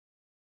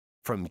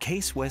From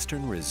Case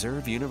Western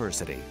Reserve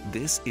University,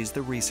 this is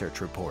the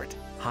Research Report,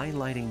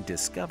 highlighting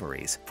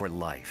discoveries for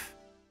life.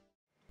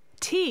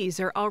 Teas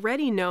are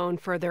already known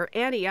for their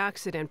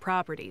antioxidant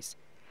properties,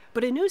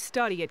 but a new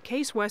study at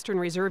Case Western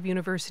Reserve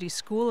University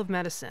School of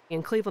Medicine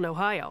in Cleveland,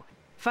 Ohio,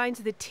 finds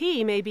that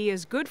tea may be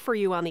as good for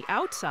you on the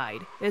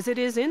outside as it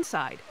is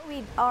inside.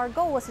 Our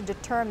goal was to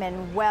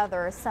determine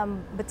whether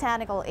some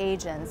botanical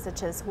agents,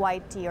 such as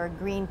white tea or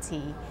green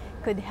tea,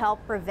 could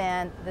help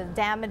prevent the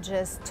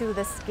damages to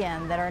the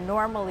skin that are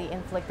normally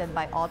inflicted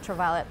by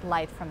ultraviolet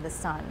light from the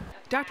sun.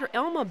 Dr.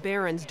 Elma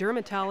Barron's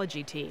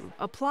dermatology team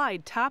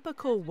applied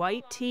topical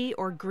white tea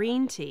or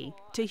green tea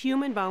to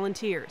human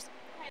volunteers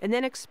and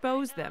then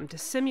exposed them to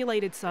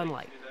simulated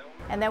sunlight.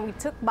 And then we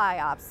took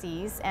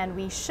biopsies and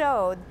we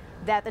showed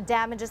that the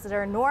damages that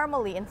are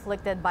normally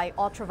inflicted by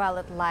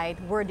ultraviolet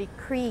light were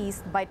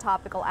decreased by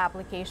topical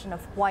application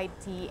of white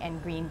tea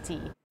and green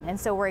tea. And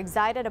so we're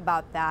excited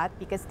about that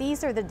because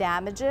these are the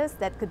damages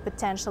that could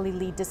potentially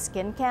lead to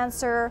skin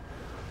cancer,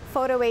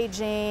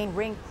 photoaging,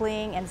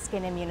 wrinkling, and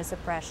skin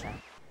immunosuppression.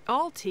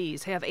 All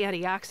teas have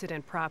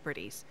antioxidant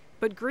properties,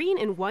 but green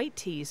and white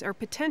teas are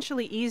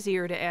potentially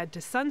easier to add to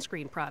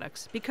sunscreen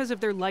products because of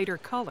their lighter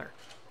color.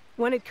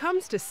 When it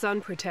comes to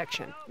sun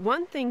protection,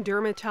 one thing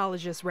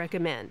dermatologists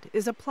recommend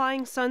is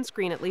applying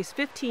sunscreen at least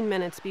 15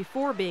 minutes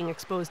before being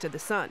exposed to the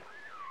sun,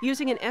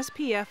 using an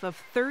SPF of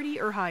 30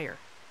 or higher.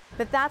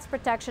 But that's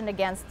protection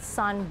against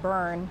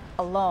sunburn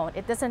alone.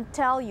 It doesn't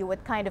tell you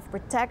what kind of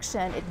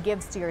protection it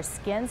gives to your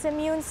skin's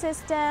immune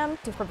system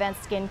to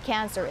prevent skin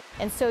cancer.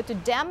 And so to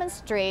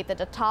demonstrate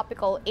that a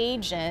topical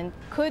agent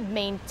could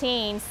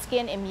maintain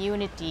skin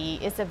immunity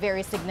is a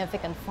very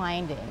significant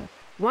finding.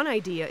 One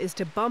idea is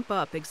to bump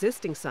up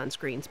existing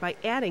sunscreens by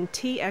adding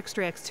tea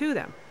extracts to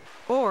them,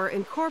 or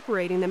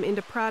incorporating them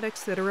into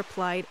products that are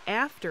applied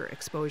after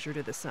exposure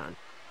to the sun.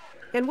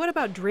 And what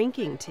about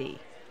drinking tea?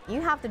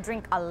 You have to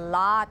drink a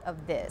lot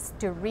of this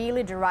to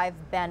really derive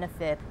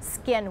benefit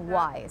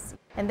skin-wise.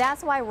 And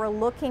that's why we're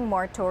looking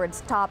more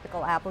towards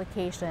topical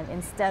application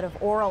instead of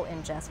oral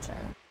ingestion.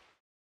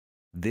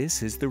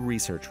 This is the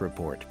Research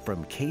Report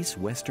from Case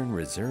Western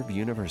Reserve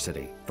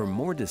University. For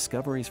more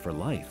discoveries for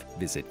life,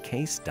 visit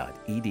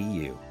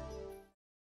case.edu.